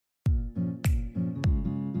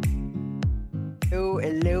Hello.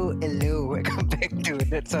 Welcome back to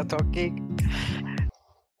Nerds Are Talking.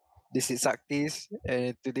 This is Saktis,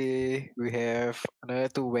 and today we have another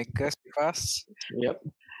two wankers with us. Yep.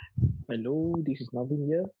 Hello, this is Navin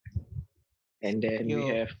here. And then we Yo.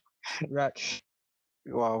 have Raj.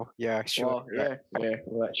 Wow, yeah, sure.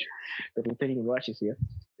 Raj. The returning Raj is here.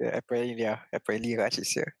 Apparently Raj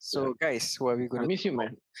is here. So, guys, who are we I going to miss you,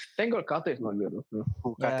 man. Thank God Carter is not here, though.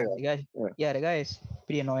 who Yeah, Carter? the guy. Yeah. Yeah, the guy is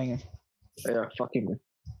pretty annoying. Yeah, fuck him, man.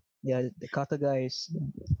 Yeah, the Carter guy is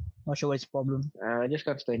not sure what his problem. I just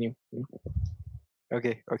can't stand him.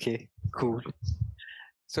 Okay, cool.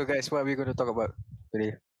 So, guys, what are we going to talk about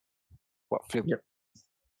today? What film? Yep.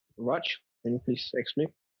 Raj, can you please explain?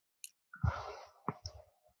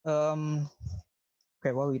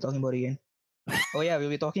 Okay, what are we talking about again? Oh yeah, we'll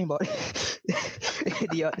be talking about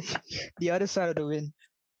the other side of the wind.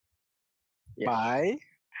 Yes. By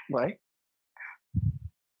Why?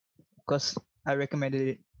 Because I recommended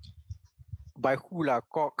it. by who lah?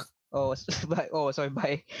 Cock. Oh, sorry,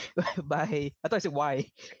 by I thought I said why.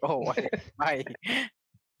 Oh, why? By.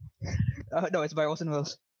 No, it's by Orson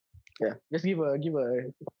Welles. Yeah. Just give a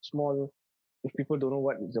small, if people don't know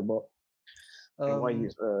what it's about and why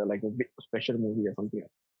it's like a big special movie or something.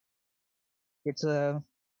 It's a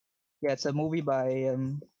movie by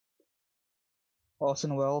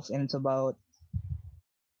Orson Welles, and it's about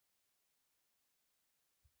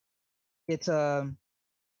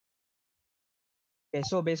okay,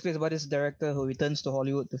 so basically it's about this director who returns to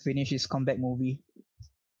Hollywood to finish his comeback movie.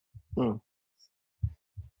 Hmm.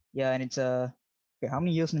 Yeah, and it's okay, how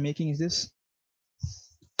many years in the making is this?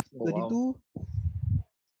 Oh, wow. 32?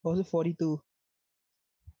 Or was it 42?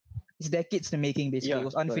 It's decades in the making, basically. Yeah, It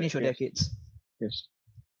was unfinished for yes. decades. Yes.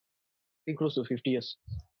 I think close to 50 years.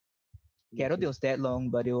 Okay, I don't think it was that long,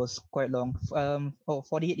 but it was quite long.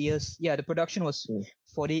 48 years. Yeah, the production was Hmm.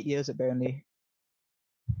 48 years apparently.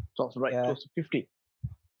 Sounds right, Yeah. close to 50.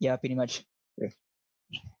 Yeah, pretty much.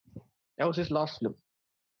 That was his last film.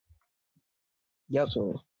 Yep.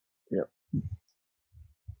 So, yeah.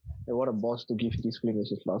 And what a boss to give this film as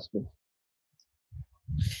his last film.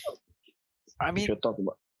 I We mean, should talk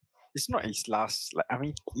about. it's not his last.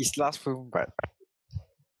 His last film, but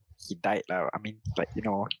he died lah. I mean, it's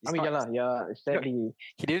not- sadly,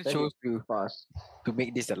 he didn't sadly choose to fast.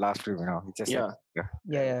 make this the last film. It's just Yeah,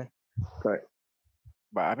 Yeah. correct.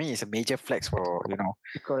 But I mean, it's a major flex for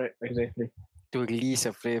Correct, exactly. to release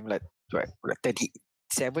a film like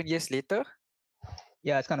 37 years later.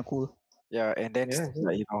 Yeah, it's kind of cool. Yeah, and then Yeah,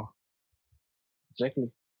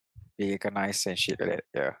 Exactly. be recognized and shit like that.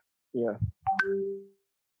 Yeah. Yeah.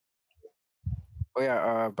 Oh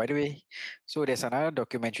yeah. By the way, so there's another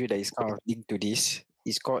documentary that is kind of linked to this.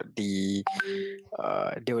 It's called the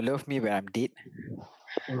They Will Love Me When I'm Dead.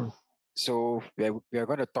 Mm. So we are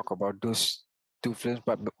going to talk about those two films,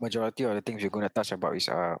 but majority of the things we're going to touch about is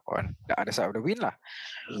on the other side of the wind lah.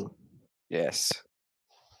 Mm. Yes.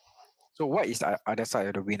 So what is the other side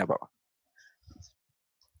of the wind about?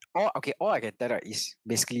 All I can tell is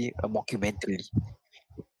basically a mockumentary.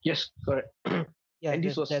 Yes, correct. Yeah, and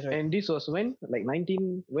this was that's right. and this was when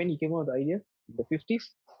when he came out with the idea, the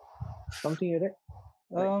 50s, something like that.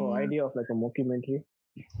 Like for idea of like a mockumentary.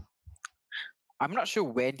 I'm not sure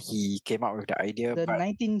when he came up with the idea, the but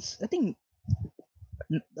 19s, I think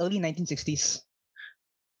early 1960s.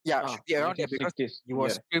 yeah, should be around there because 1960s. it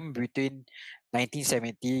was filmed between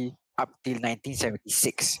 1970 up till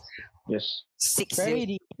 1976. Yes. 6 years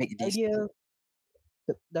Apparently to make the this. idea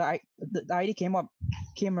the idea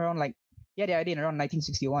came around like the idea in around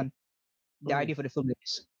 1961. The idea for the film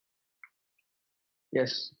is.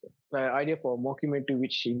 Yes. The idea for mockumentary,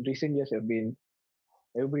 which in recent years everybody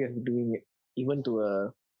has been doing it, even to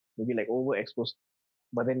maybe like overexposed.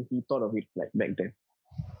 But then he thought of it like back then.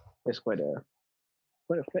 That's quite a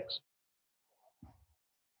flex.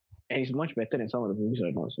 And it's much better than some of the movies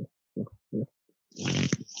right now. So yeah.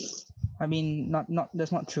 I mean, not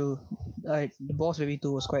that's not true. The Boss Baby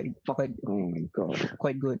 2 was quite Oh my god.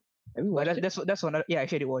 quite good. Have you But watched it? that's one. Yeah,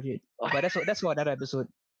 actually I did watch it. But that's for another episode.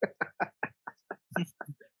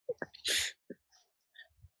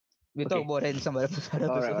 We'll talk Okay. about it in some other episode.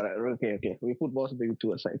 Alright. Okay. We put Boss Baby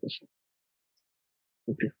 2 aside first.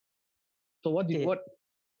 Okay. So Okay.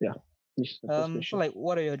 Yeah. Please, the first So question. like,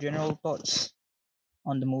 what are your general thoughts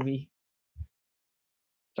on the movie?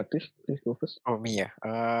 Practice, please go first. Oh me,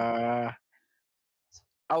 I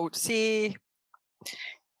would say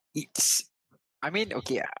it's. I mean,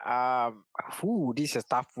 okay. This is a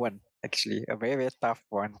tough one. Actually, a very very tough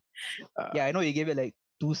one. Yeah, I know you gave it like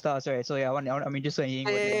 2 stars, right? So yeah, I mean, just saying.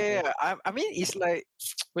 Yeah. I mean, it's like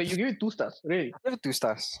Wait, you give it 2 stars, really? I give it 2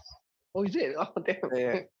 stars. Oh, is it? Oh, damn.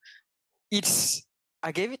 Yeah. it's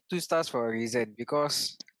I gave it 2 stars for a reason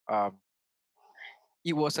because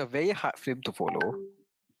it was a very hard film to follow.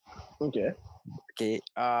 Okay. Okay.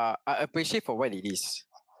 I appreciate for what it is.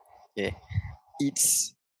 Okay.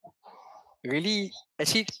 It's really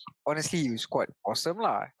actually honestly it was quite awesome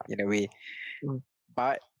lah in a way. Mm.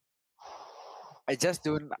 But I just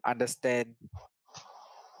don't understand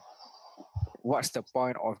what's the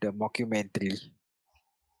point of the mockumentary.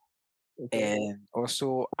 Okay. And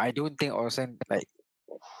also I don't think Orson like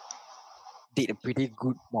did a pretty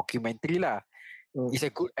good mockumentary lah. Mm. It's a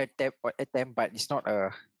good attempt, but it's not a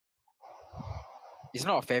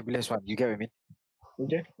fabulous one. You get what I mean?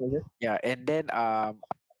 Okay. Okay. Yeah. And then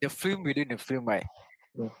the film within the film, right?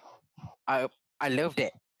 Mm. I love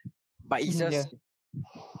that. But it's Mhm, just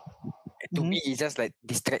to Mhm. me it just like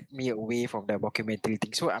distract me away from the documentary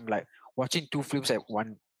thing. So I'm like watching 2 films at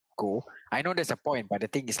one go. I know there's a point, but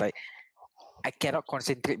the thing is like I cannot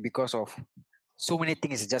concentrate because of so many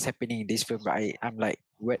things just happening in this film. But I'm like,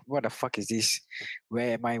 what the fuck is this?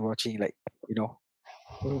 Where am I watching? Like, you know?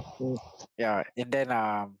 Mm. Mm. Yeah. And then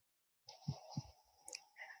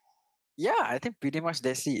yeah, I think pretty much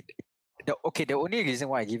that's it. The only reason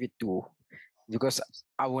why I give it 2 because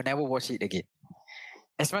I will never watch it again.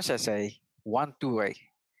 As much as I want to, right?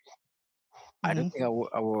 I don't Mhm. think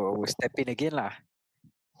I will step in again lah.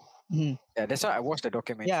 Mhm. Yeah, that's why I watched the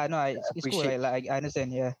documentary. Yeah, no, it's cool. appreciate I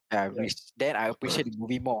understand. Yeah. then I appreciate the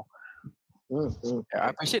movie more. Mm. Mm. I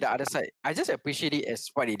appreciate the other side. I just appreciate it as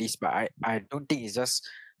what it is, but I don't think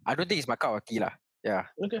it's my cup of tea lah. Yeah.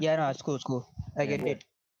 Okay. Yeah, no, it's cool. It's cool. I get Yeah. it.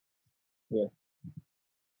 Yeah.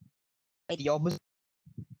 The opposite.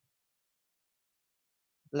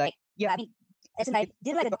 Like, yeah, I mean, as in, I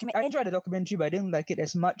didn't like the documentary. I enjoyed the documentary, but I didn't like it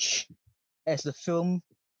as much as the film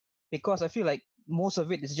because I feel like most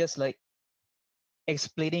of it is just like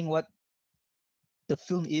explaining what the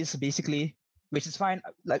film is basically, which is fine.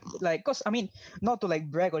 Like, cause I mean, not to like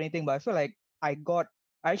brag or anything, but I feel like I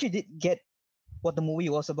actually did get what the movie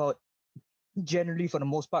was about generally for the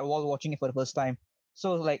most part while watching it for the first time.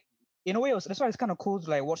 So like, in a way, that's why it's kind of cool to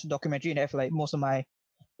like watch the documentary and have like most of my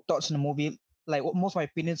thoughts in the movie, like most of my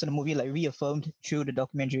opinions in the movie, like reaffirmed through the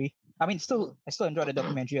documentary. I mean, I still enjoyed the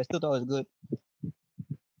documentary. I still thought it was good.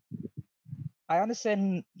 I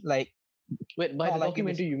understand, like, Wait, by not the liking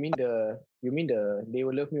this. documentary, you mean the They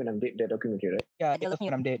Will Love Me When I'm Dead, the documentary, right? Yeah, They Love Me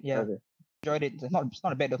When I'm Dead. Yeah, Okay. enjoyed it. It's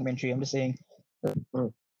not a bad documentary. I'm just saying.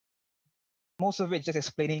 Mm. Most of it just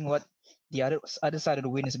explaining what the other side of the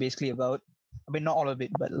win is basically about. I mean, not all of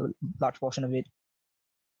it, but a large portion of it.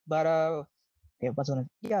 But okay, what's on it?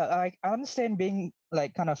 Yeah, I understand being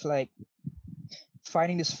like kind of like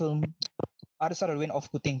finding this film other side of the win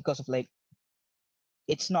off-putting because of like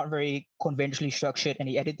it's not very conventionally structured and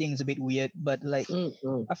the editing is a bit weird. But like Mm.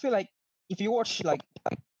 Mm. I feel like if you watch like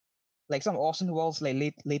some Orson Welles like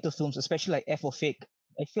later films, especially like F for Fake,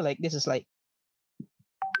 I feel like this is like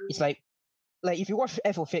it's like if you watch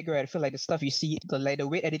F for Fake, right, I feel like the stuff you see, the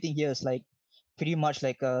way editing here is like pretty much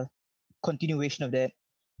like a continuation of that.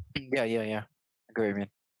 Yeah. I get what you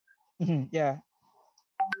mean. Yeah,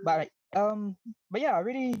 but yeah,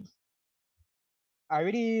 I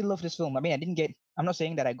really love this film. I mean, I'm not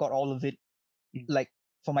saying that I got all of it Mm. like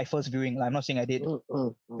for my first viewing. Like, I'm not saying I did. Mm.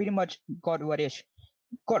 Mm. Pretty much got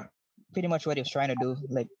pretty much what he was trying to do.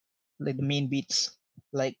 Like the main beats,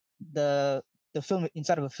 like the film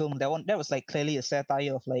inside of a film. That was like clearly a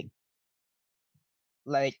satire of okay,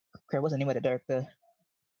 what's the name of the director?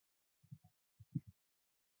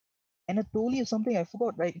 Anatoly or something. I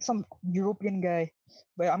forgot. Like some European guy.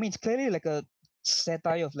 But I mean, it's clearly like a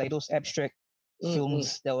satire of like those abstract Mm.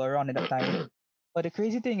 films that were around at that time. But the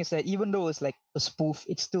crazy thing is that even though it's like a spoof,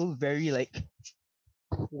 it's still very like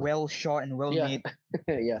well shot and well Yeah. made.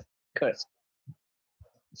 Yeah. Correct.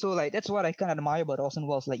 So like that's what I kind of admire about Orson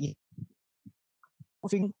Welles, like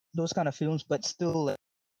spoofing those kind of films, but still like,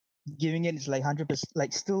 giving it is like 100%,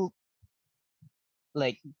 like still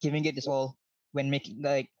like giving it is all when making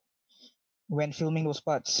like when filming those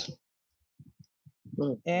parts.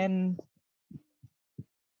 Mm. And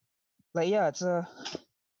like yeah, it's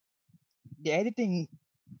the editing.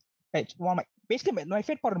 It's one of my basically my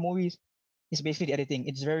favorite part of the movies is basically the editing.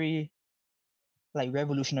 It's very like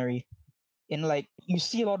revolutionary, and like you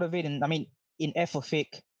see a lot of it in in F for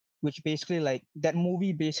Fake, which basically like that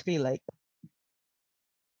movie basically like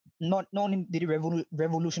not only did it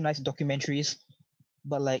revolutionize documentaries,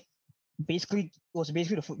 but like basically was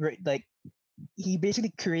basically like he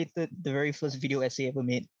basically created the very first video essay ever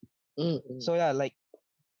made. Mm. Mm. So yeah, like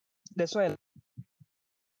that's why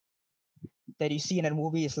that you see in that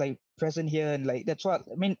movie is like present here, and like that's what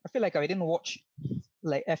I mean. I feel like if I didn't watch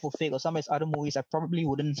like F for Fake or some of his other movies, I probably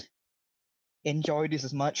wouldn't enjoy this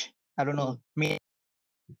as much. I don't know. I mean,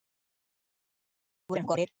 wouldn't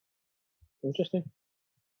got it. Interesting.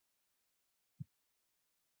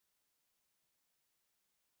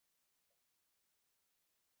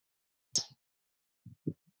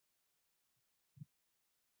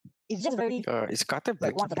 It's just very It's Carter like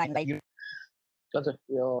breaking. one of a kind. Like That's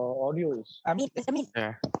your audio is I mean,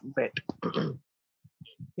 Yeah. bad.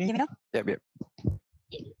 you hear me now? Yep.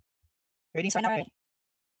 Ready? Sign up, right?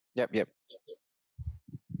 Yep.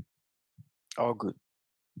 All good.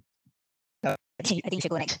 I think you should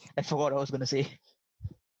go next. I forgot what I was gonna say.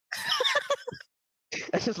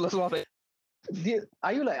 I just lost one of it.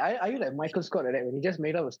 Are you like Michael Scott like that when he just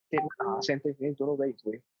made up a sentence and don't know where it's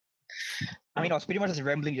going? I mean, I was pretty much just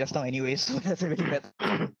rambling just now, anyway, so that's really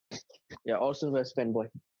bad. Yeah, Orson Welles fanboy.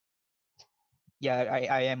 Yeah,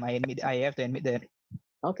 I am. I admit. I have to admit that.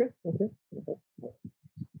 Okay.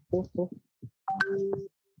 Cool.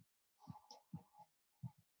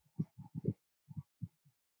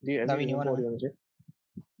 Do you have Naveen, any you info wanna- you want to say?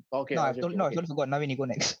 Okay. No, I'll I've just- totally, no, I okay. totally forgot. Naveen, you go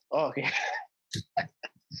next. Oh, okay.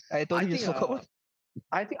 I totally just forgot.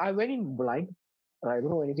 I think I went in blind. I don't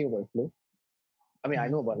know anything about Flow. I mean, I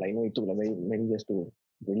know about like it took like many years to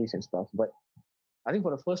release and stuff, but I think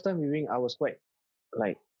for the first time viewing, I was quite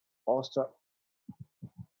like awestruck.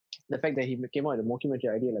 The fact that he came out with a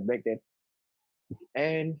mockumentary idea like back then,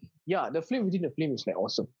 and yeah, the film within the film is like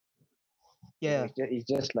awesome. Yeah, It's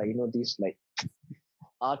just like this like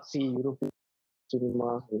artsy European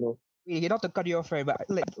cinema, you not to cut you off, right? But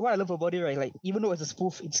like, what I love about it, right? Like, even though it's a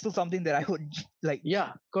spoof, it's still something that I would like.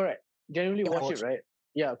 Yeah, correct. Generally Yeah, watch it, right?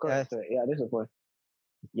 Yeah, correct. Yeah, that's the point.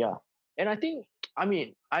 Yeah, and I think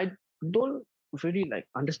I don't really like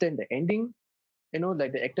understand the ending.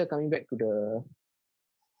 Like the actor coming back to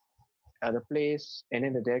the place, and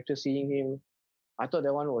then the director seeing him. I thought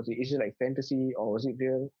that one is it like fantasy or was it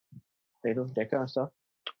real? That kind of stuff.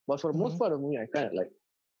 But for the most part of the movie, I kind of like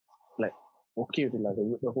okay with it, like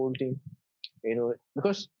the whole thing.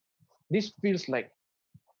 Because this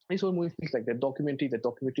whole movie feels like the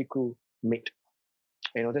documentary crew made.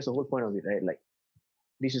 That's the whole point of it, right? Like,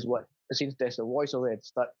 this is what, since there's a voiceover at the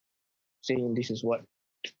start saying this is what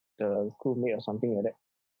the crew made or something like that.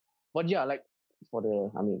 But yeah, like for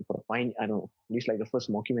the fine, I don't know, this is like the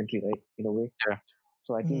first mockumentary, right? In a way. Yeah.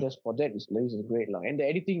 So I think that's for that is great, lah. And the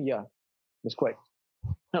editing, yeah, it's quite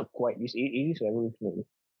not quite. It is revolutionary.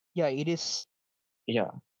 Yeah, it is.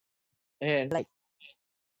 Yeah, and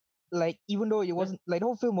Like, even though it wasn't like the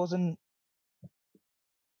whole film wasn't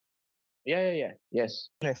yeah, yes,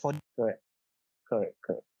 like for correct.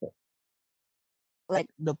 like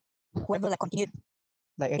the whoever like continued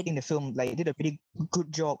like editing the film like did a pretty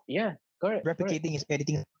good job Yeah, correct. replicating his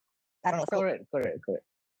editing. I don't know. Correct.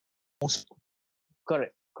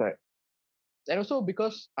 Correct. And also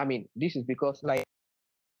because this is because Like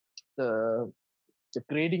the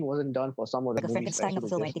grading wasn't done for some of the Like a movies. Frankenstein of a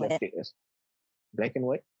film or Just anything like left it as black and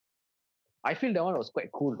white. I feel that one was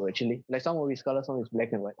quite cool though, actually. Like some of his color, some is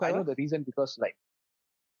black and white. Quite I know what? the reason because like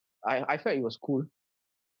I felt it was cool.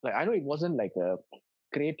 Like I know it wasn't like a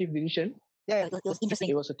creative decision. yeah, it was interesting.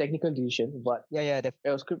 It was a technical decision, but Yeah,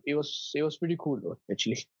 it was pretty cool though,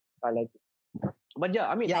 actually. I like it. But yeah,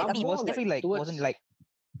 I'm it more was definitely like towards- wasn't like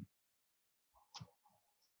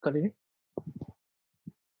Continue.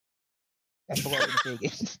 I forgot what to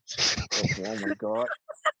say again. Oh my god.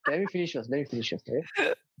 Let me finish first.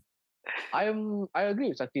 Okay? I agree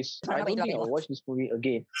with Satis. I don't think I'll watch this movie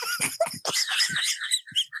again.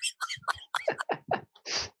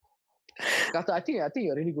 Kata, I think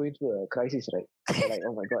you're really going through a crisis, right? You're like,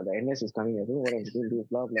 oh my god, the NS is coming. I don't know what I'm going to do.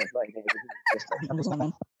 Blah blah blah. And everything. Just like, I'm losing my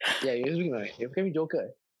mind. yeah, you're losing my. You're becoming Joker.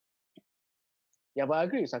 Yeah, but I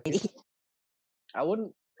agree with Satis. I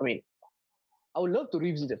would love to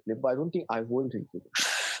revisit the film, but I don't think I will revisit it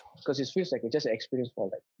because it feels like it's just an experience for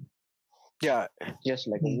like Yeah. just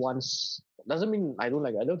like once. Doesn't mean I don't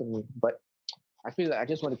like it. I love the movie, but I feel like I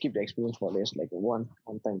just want to keep the experience for just like one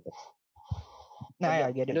time. Nah, yeah,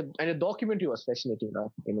 I get it. And the documentary was fascinating,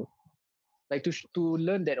 like to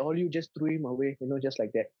learn that all you just threw him away, just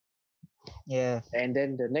like that. Yeah. And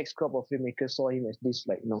then the next crop of filmmakers saw him as this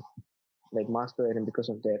like like master, and then because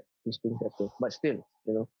of that he's being better. But still,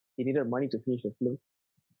 he needed money to finish the film.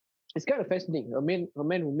 It's kind of fascinating. A man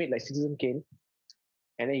who made like Citizen Kane,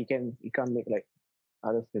 and then he can't make like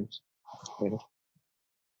other films,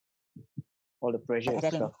 all the pressure and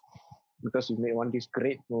stuff, because he made this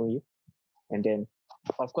great movie, and then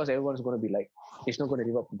of course everyone's gonna be like, he's not gonna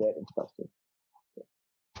live up to that and stuff. So, yeah.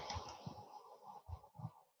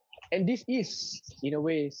 And this is in a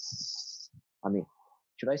way,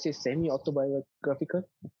 should I say semi-autobiographical,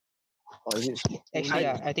 or is it Actually,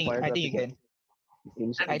 yeah, I think you can.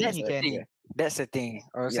 I think he can. Yeah. That's the thing.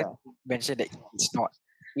 I was Yeah. mentioned that it's not.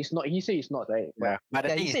 It's not. He say it's not right. But Yeah. But the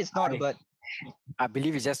Yeah, thing he is, says it's not, I, but I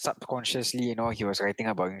believe it's just subconsciously, he was writing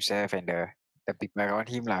about himself and the people around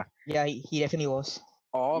him lah. yeah, he definitely was.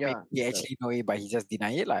 Or maybe Yeah, he actually know it, but he just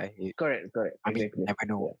deny it lah. correct. I mean, Exactly. you never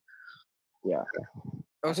know. Yeah.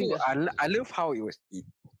 Also, think that's- I love how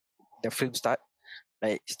the film start,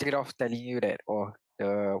 like straight off telling you that,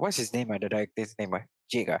 what's his name? The director's name,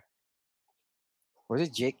 Jake. Was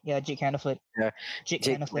it Jake? Yeah, Jake Hannaford. Yeah, Jake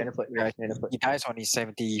Jake Hannaford. Hannaford. Yeah, Hannaford. he dies on his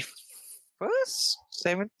 70th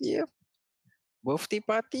birthday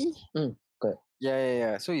party. Correct.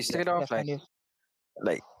 Yeah. So he straight off Yeah, kind of.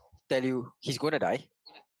 like tell you he's gonna die.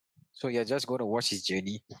 So you're just gonna watch his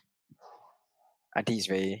journey until his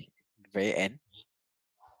very very end.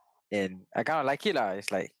 And I kinda like it lah.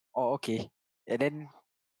 It's like, oh okay. And then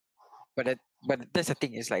but that's the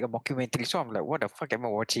thing, it's like a mockumentary. So I'm like, what the fuck am I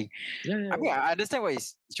watching? Yeah. I mean I understand what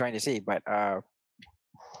he's trying to say, but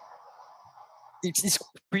it's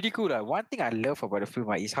pretty cool. One thing I love about the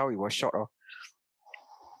film is how it was shot.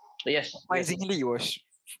 Yes. Surprisingly, it was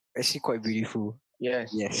actually quite beautiful.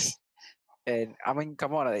 Yes. Yes. And I mean,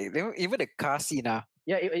 come on, even the car scene,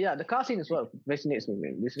 Yeah. The car scene as well fascinates me,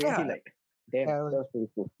 man. It's really Yeah. like, damn, Yeah, that was pretty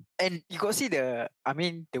cool. and you got see the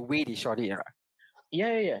way they shot it.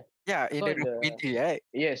 Yeah. Yeah, in Saw the it, documentary, right?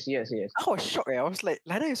 Yes. I was shocked. I was like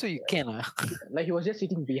that, so you can. Like he was just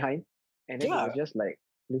sitting behind, and then he Yeah. was just like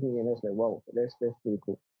looking, and I was like, wow, that's pretty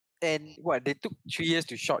cool. And what, they took 3 years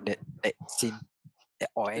to shot that scene.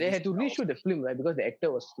 Or They had to reshoot the film, right? Because the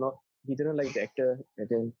actor was not. He didn't like the actor, and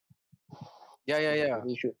then Yeah.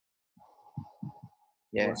 reshoot.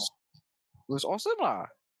 It was awesome lah.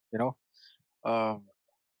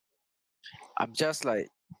 I'm just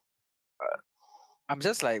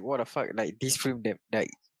like what the fuck, like this film that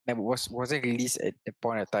wasn't released at the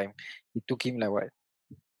point of time. It took him like what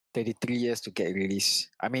 33 years to get released.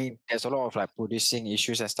 I mean, there's a lot of like producing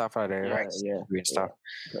issues and stuff like the rights Yeah. and stuff.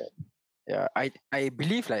 Correct. Yeah, I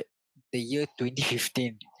believe like the year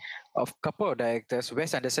 2015, a couple of directors,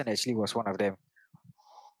 Wes Anderson actually was one of them.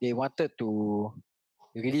 They wanted to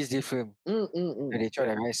release this film. And they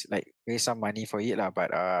tried to raise some money for it lah,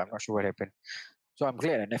 but I'm not sure what happened. So I'm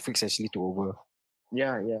glad that Netflix actually took over.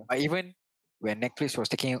 Yeah. But even when Netflix was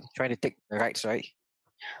trying to take the rights, right,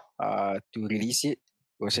 to release it,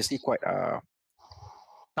 it was actually quite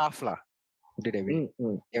tough lah. Put it that way.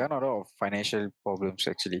 There are not a lot of financial problems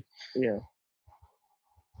actually. Yeah.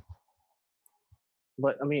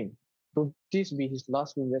 But I mean, to this be his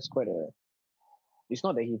last film, that's quite a. It's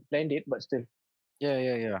not that he planned it, but still,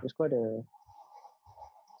 Yeah. it's quite an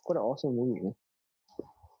awesome movie. Man.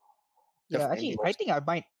 Yeah, Definitely actually, was. I think I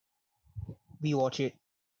might rewatch it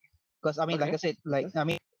because I mean, like Okay. I said, like I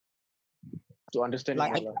mean, To understand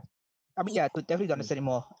Like, it more. yeah, to definitely understand it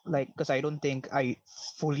more. Like, because I don't think I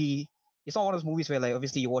fully. It's not one of those movies where, like,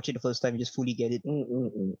 obviously you watch it the first time, you just fully get it.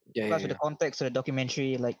 Yeah. Plus, with the context of the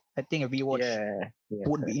documentary, like, I think a rewatch Yeah.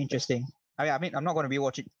 would be interesting. I mean, I'm not going to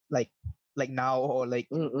rewatch it like now or like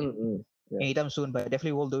Yeah. anytime soon, but I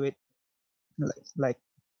definitely will do it. Like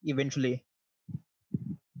eventually,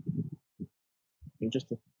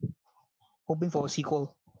 Interesting. hoping for a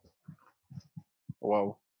sequel,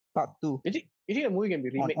 Wow. part 2 You think the movie can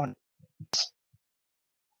be remade? on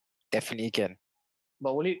Definitely can.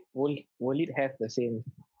 But will it have the same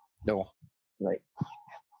No. like?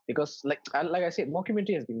 Because like I said,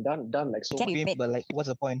 mockumentary has been done like so. can be remade, but like, what's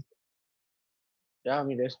the point? Yeah, I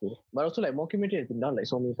mean that's true. But also like mockumentary has been done like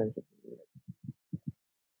so many times.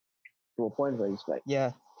 To a point where it's like,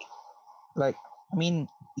 Yeah, like I mean,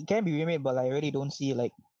 it can be remade, but I really don't see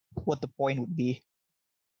like what the point would be.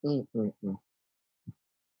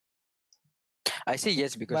 I say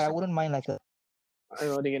yes But because I wouldn't mind like a I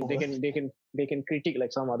don't know, they can critique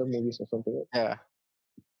like some other movies or something. yeah.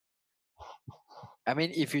 I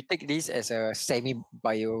mean, if you take this as a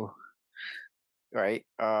semi-bio, right?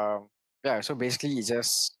 Yeah. So basically, it's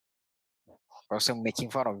just also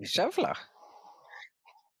making fun of himself, lah.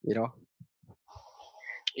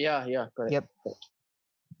 Yeah, correct. Yep.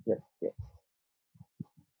 Correct.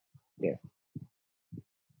 Yeah.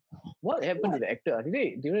 What happened to the actor?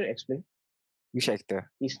 Did they explain? Which actor?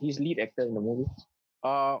 His lead actor in the movie.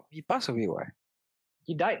 He passed away. What?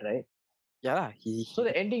 He died, right? Yeah, lah. He. So the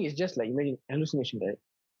ending is just like imagine hallucination, right?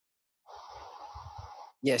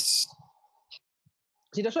 Yes.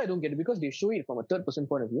 See, that's why I don't get it, because they show it from a third person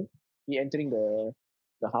point of view. He entering the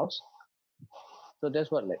house. So that's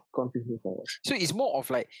what like confused me for. So it's more of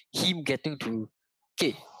like him getting to.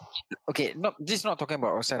 Okay. This is not talking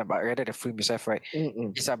about outside, but rather the film itself, right?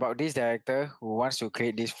 It's about this director who wants to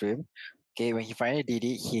create this film, okay, when he finally did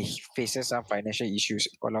it, he faces some financial issues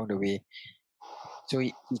along the way. So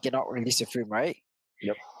he cannot release the film, right?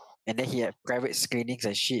 Yep. And then he had private screenings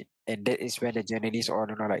and shit. And that is when the journalists all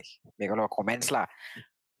like make a lot of comments lah.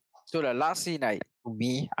 So the last scene, like to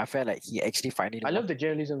me, I felt like he actually finally I love the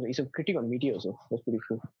journalism. It's a critique on media also. That's pretty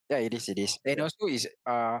cool. Yeah, it is. And Yeah. also is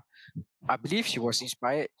I believe she was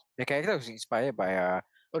inspired the character was inspired by A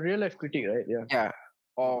real life critique, right? Yeah.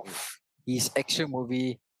 of his action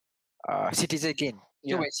movie Citizen Kane. So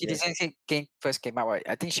Yeah, when Citizen Kane first came out, right,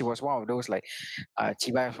 I think she was one of those like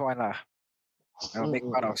Chiba one lah. Make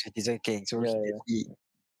fun of Citizen Kane. So Yeah, he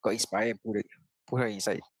got inspired and put her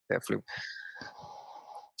inside that film.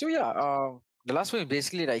 So yeah, the last one is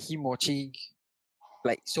basically like him watching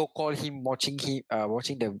like so called him watching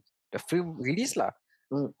watching the film release lah.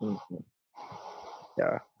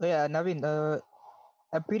 Yeah. Oh yeah, Naveen.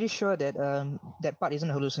 I'm pretty sure that that part isn't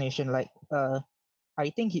a hallucination. Like I'm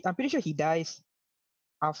pretty sure he dies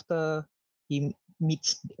after he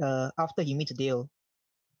meets Dale.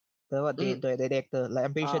 The actor. Like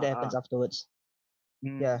I'm pretty sure that happens afterwards.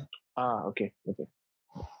 Mm. Yeah. Okay.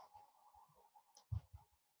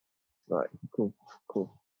 Right.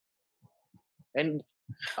 Cool. And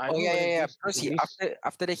Yeah. Because he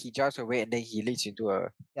after that he drives away and then he leads into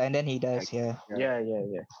a Yeah, and then he dies. Yeah. Yeah.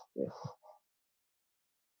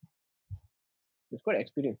 It's quite an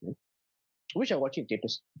experience, man. I wish I watched it in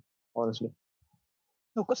theaters, honestly.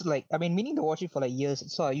 No, because like meaning to watch it for like years.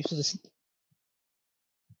 So I used to just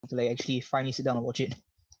to like actually finally sit down and watch it.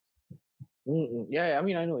 Yeah,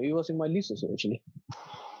 I know it was in my list also actually.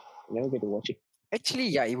 I never get to watch it. Actually,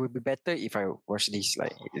 yeah, it would be better if I watch this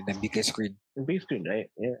like in the bigger screen. The big screen,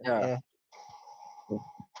 right? Yeah.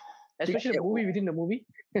 Especially the movie within the movie.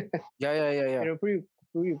 Yeah. You know,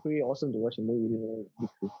 pretty awesome to watch a movie within a big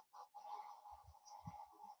screen.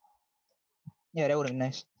 Yeah, that would have been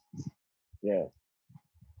nice. Yeah.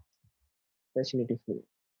 Fascinating film.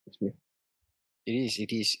 It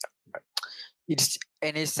is.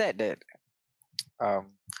 And it's sad that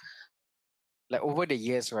like over the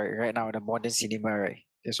years, right now in the modern cinema, right,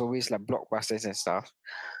 there's always like blockbusters and stuff.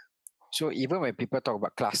 So even when people talk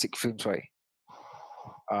about classic films, right,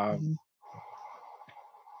 Mhm.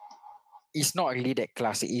 it's not really that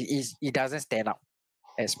classic. It doesn't stand out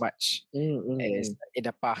as much as in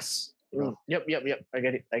the past. Yep. I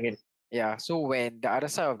get it. Yeah. So when the other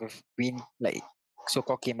side of the wind, like so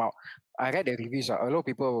called came out, I read the reviews. A lot of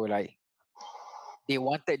people were like, they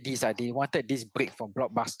wanted this break from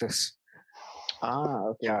blockbusters.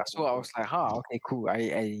 Okay. Yeah. So I was like, okay, cool.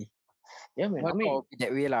 I Yeah, man. I mean,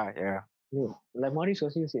 that way lah. Yeah. Like Marty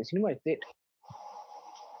Scorsese said, cinema is dead.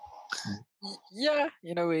 Yeah,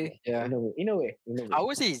 in a way. Yeah. In a way. I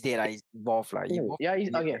would say it's dead. It's evolved lah. Yeah,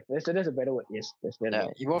 okay. That's a better word. Yes, that's better.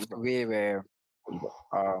 Yeah, evolved the way where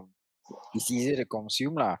it's easier to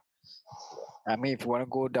consume lah. I mean, if you want to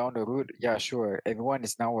go down the road, yeah, sure. Everyone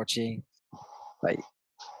is now watching like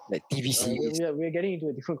TV series. We're getting into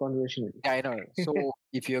a different conversation. Yeah, I know. So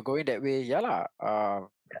if you're going that way, yeah lah.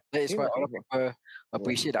 That is why a lot of people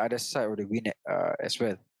appreciate the other side of the win as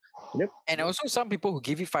well. Yep. And also some people who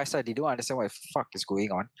give it 5 stars, they don't understand what the fuck is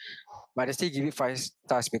going on, but they still give it 5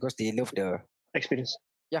 stars because they love the experience.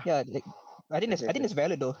 Yeah. Yeah, like, I think it's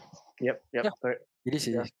valid though. Yep. Yeah. Correct. It is.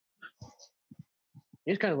 Yeah.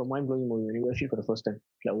 It's kind of a mind-blowing movie when you watch it for the first time.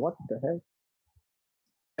 Like, what the hell?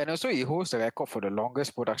 And also, it holds the record for the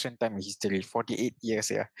longest production time in history, 48 years.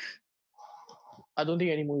 Yeah. I don't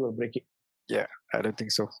think any movie will break it. Yeah, I don't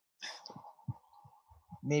think so.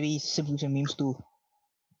 Maybe Simpson memes too.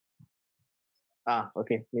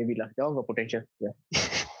 Okay, maybe lah. That one got potential. Yeah.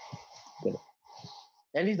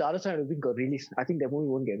 At least the other side of the wing got released. I think that movie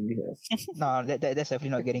won't get released. No, that's definitely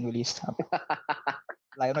not getting released.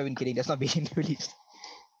 Like, I'm not even kidding. That's not being released.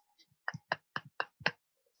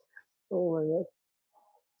 Oh my god.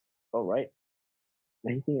 All right.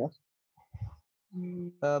 Anything else?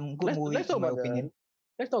 Good movie in my opinion.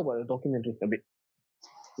 Let's talk about the documentary a bit.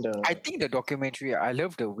 I think the documentary, I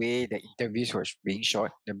love the way the interviews were being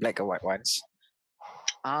shot, the black and white ones.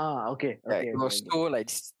 Okay. It was so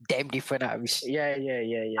like damn different. Which yeah.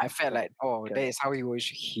 I felt like, that is how he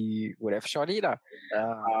would have shot it.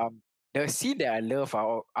 The scene that I love,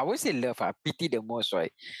 I won't say love, I pity the most,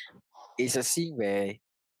 right? It's a scene where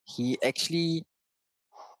he actually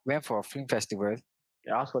went for a film festival.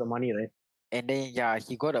 He asked for the money, right? And then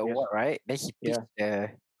he got an award, right? Then he picked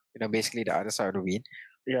basically the other side of the win.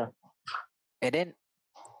 Yeah. And then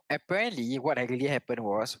apparently what really happened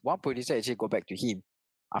was one producer actually go back to him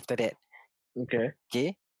after that.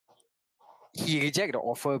 Okay. He rejected the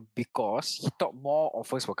offer because he thought more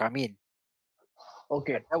offers were coming.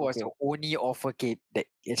 Okay. That was okay. the only offer that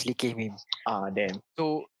actually came in. Damn.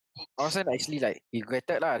 So Austin actually like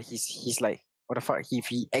regretted lah. He's like, what the fuck? If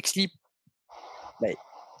he actually like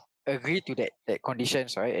agreed to that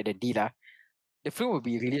conditions, right, at the deal the film will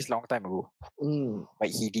be released long time ago. But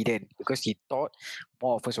he didn't because he thought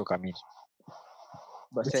more offers will come in.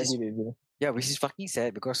 But Which sadly, is- they didn't. Yeah, which is fucking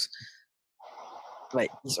sad because like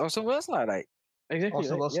it's also worse lah. Like Exactly.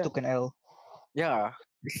 Also, right? Wells Yeah. took an L. yeah,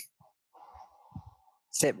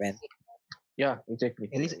 sad man. Yeah. Exactly.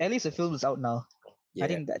 At least the film is out now. Yeah, I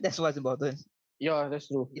think that's what's important. Yeah, that's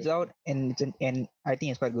true. It's out and and I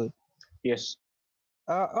think it's quite good. Yes.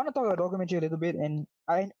 I want to talk about the documentary a little bit, and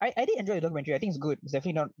I did enjoy the documentary. I think it's good. It's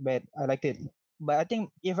definitely not bad. I liked it, but I think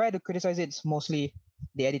if I had to criticize it, it's mostly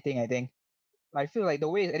the editing. I think I feel like the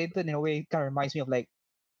way it's edited in a way kind of reminds me of like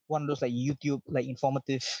one of those like YouTube like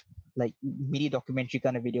informative like mini documentary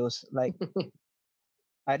kind of videos. Like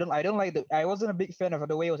I don't like I wasn't a big fan of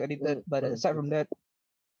the way it was edited, but aside from that,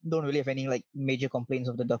 don't really have any like major complaints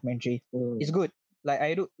of the documentary. It's good. Like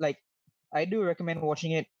I do recommend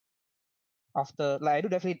watching it after like I do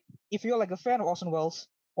definitely if you're like a fan of Orson Welles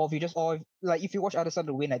or if you just or if, like if you watch Other Side of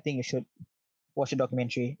the Wind, I think you should watch the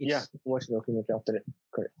documentary. Yeah. Watch the documentary after that.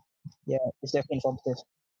 Correct. Yeah, it's definitely informative.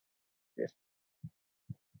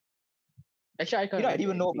 Actually, I can't. I didn't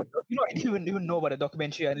even know. I didn't even know about the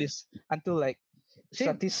documentary until like Same.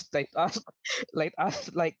 Satis like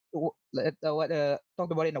asked like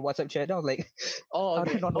talked about it in a WhatsApp chat. I was like, Oh, how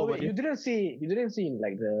okay. did I not know Oh, wait, about you it? didn't see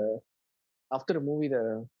like the after the movie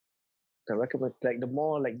the recommend like the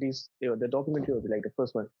more like this the documentary was like the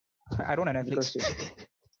first one. I don't have Netflix.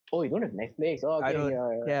 Oh, you don't have Netflix? Oh, okay. I don't.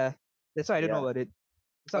 Yeah, that's why I didn't know about it.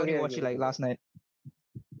 So I only Okay, watched okay, it like okay. last night.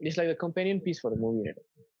 It's like a companion piece for the movie. Right?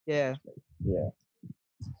 Yeah, Yeah.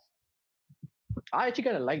 I actually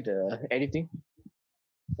kind of like the editing.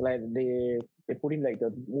 Like they put in like the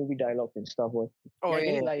movie dialogue and stuff. Oh I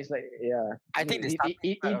get yeah, it, like it's like I think the it, starting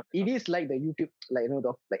it, part it, of it is like the YouTube like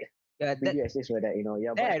like yeah. That video essays where that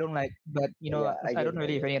yeah. I But don't like, but Yeah, I I get don't it,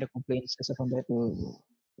 really I have any other complaints except from that.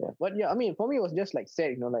 yeah, but yeah, I mean for me it was just like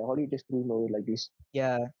sad, like Hollywood just doing movie like this.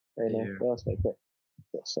 Yeah, That was like that.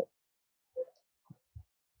 That's sad.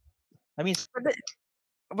 I mean,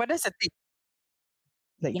 but that's the thing.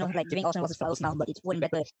 like like giving Orson Welles flowers now, but it wouldn't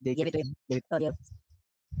better they give it to him earlier.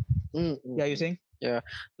 Yeah, you're saying?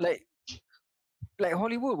 Like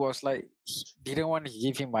Hollywood was like didn't want to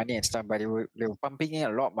give him money and stuff, but they were pumping in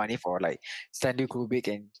a lot of money for like Stanley Kubrick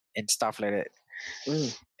and stuff like that.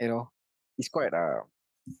 It's quite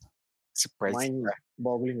surprising.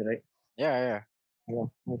 Mind-boggling, right? Yeah. Yeah.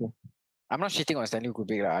 Okay. I'm not shitting on Stanley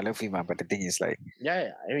Kubrick. I love him, but the thing is like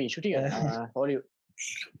I mean shooting at Hollywood.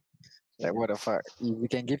 like what the fuck? If you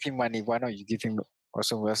can give him money, why not you give him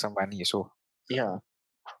also some money? So Yeah.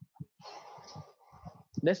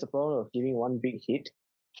 That's the problem of giving one big hit.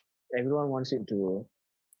 Everyone wants it to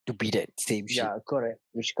be that same shit. Yeah, correct.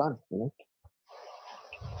 Which can't,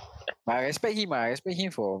 But I respect him. I respect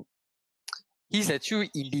him for he's a true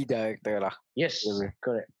indie director lah. Yes,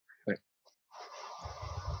 correct.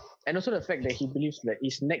 And also the fact that he believes that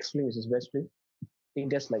his next film is his best film. I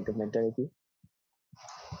think that's like the mentality.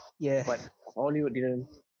 Yeah. But Hollywood didn't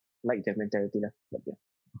like that mentality lah. But yeah.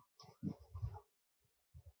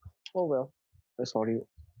 Oh well, that's Hollywood.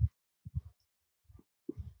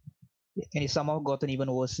 And it's somehow gotten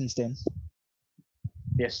even worse since then.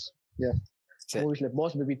 Yes. Yeah. Sad. Movies like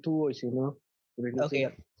Boss Baby 2 is, Okay,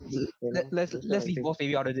 let's leave Boss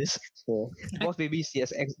Baby out of this. So, Boss Baby is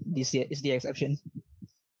the exception.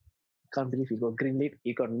 can't believe it got greenlit,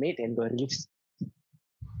 it got made and got released.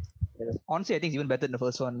 Honestly, I think it's even better than the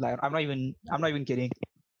first one. Like I'm not even kidding.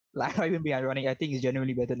 Like I'm not even being ironic. I think it's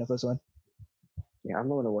genuinely better than the first one. Yeah, I'm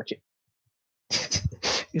not gonna watch it.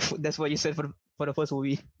 That's what you said for the first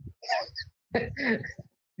movie. But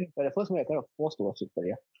the first one I kind of forced to watch it, but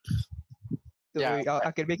yeah. Don't Yeah. worry,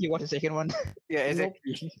 I can make you watch the second one. Yeah,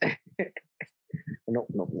 exactly. Nope.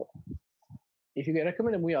 If you can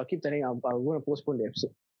recommend a movie, I'll keep telling you, I'm going to postpone the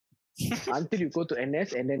episode. Until you go to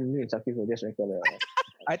NS and then me and Saki will just record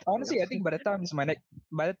I think by the time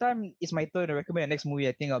it's my turn to recommend the next movie,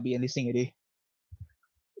 I think I'll be enlisting already.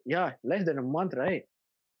 Yeah, less than a month, right?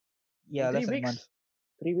 Yeah, In less 3 than a weeks? month.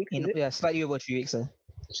 3 weeks, is it? Yeah, slightly over 3 weeks.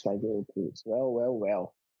 It's like 3 weeks.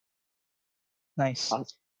 Well. Nice.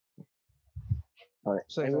 Alright.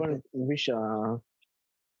 So Everyone wish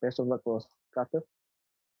best of luck for Carter.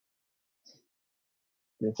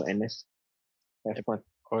 Then for NS. Have fun.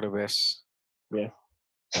 All the best.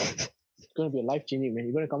 It's gonna be a life changing, man.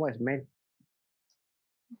 You're gonna come out as man.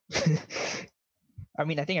 I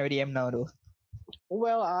mean, I think I already am now, though.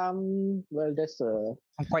 Well, that's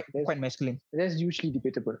I'm quite Yes. quite masculine. that's usually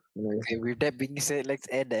debatable. Okay, with that being said, let's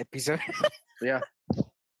end the episode. Yeah.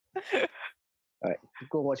 Alright,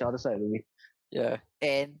 go watch Other Side, movie. Yeah.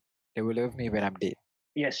 And They Will Love Me When I'm Dead.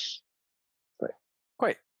 Yes.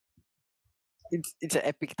 Quite. It's an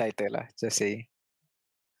epic title lah, just saying.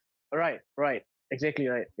 Right. Exactly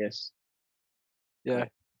right. Yes. Yeah.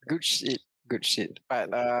 Good shit. But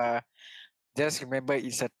just remember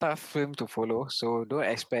it's a tough film to follow, so don't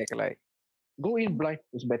expect like Go in blind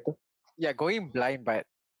is better. going blind, but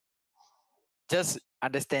just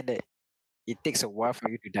understand that it takes a while for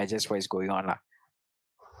you to digest what is going on lah.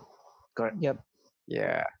 Correct. Yep.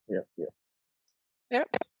 Yeah. Yeah.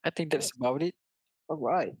 I think that's about it. All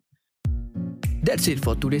right. That's it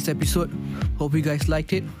for today's episode. Hope you guys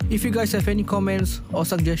liked it. If you guys have any comments or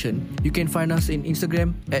suggestion, you can find us in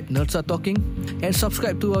Instagram at NerdsAreTalking and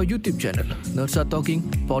subscribe to our YouTube channel, Nerds Are Talking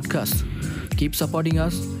Podcast. Keep supporting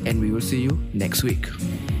us and we will see you next week.